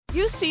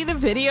You see the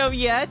video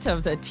yet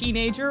of the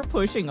teenager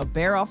pushing a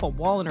bear off a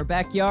wall in her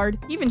backyard?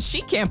 Even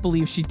she can't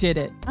believe she did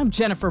it. I'm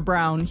Jennifer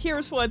Brown.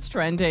 Here's what's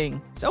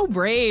trending. So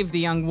brave, the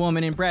young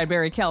woman in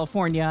Bradbury,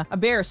 California. A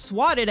bear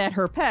swatted at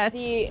her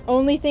pets. The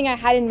only thing I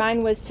had in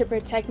mind was to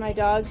protect my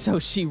dog. So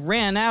she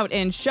ran out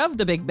and shoved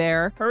the big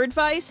bear. Her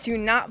advice? Do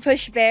not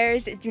push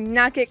bears. Do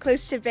not get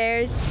close to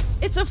bears.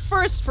 It's a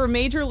first for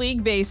Major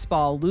League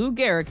Baseball, Lou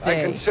Gehrig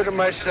Day. I consider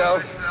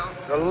myself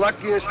the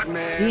luckiest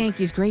man. The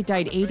Yankees great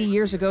died 80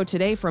 years ago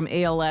today from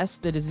ALS,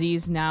 the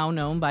disease now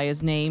known by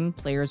his name.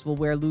 Players will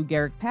wear Lou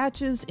Gehrig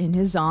patches in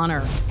his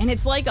honor. And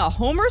it's like a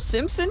Homer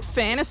Simpson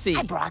fantasy.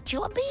 I brought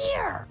you a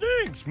beer.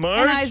 Thanks,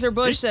 Marge.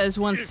 Anheuser-Busch says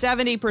once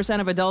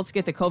 70% of adults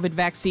get the COVID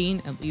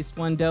vaccine, at least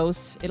one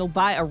dose, it'll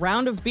buy a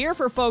round of beer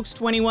for folks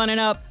 21 and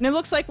up. And it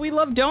looks like we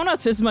love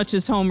donuts as much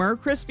as Homer.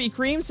 Krispy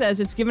Kreme says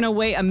it's given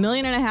away 1.5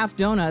 million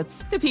donuts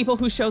to people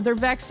who showed their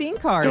vaccine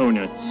card.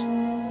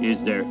 Donuts.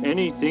 Is there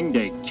anything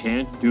they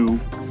can't do?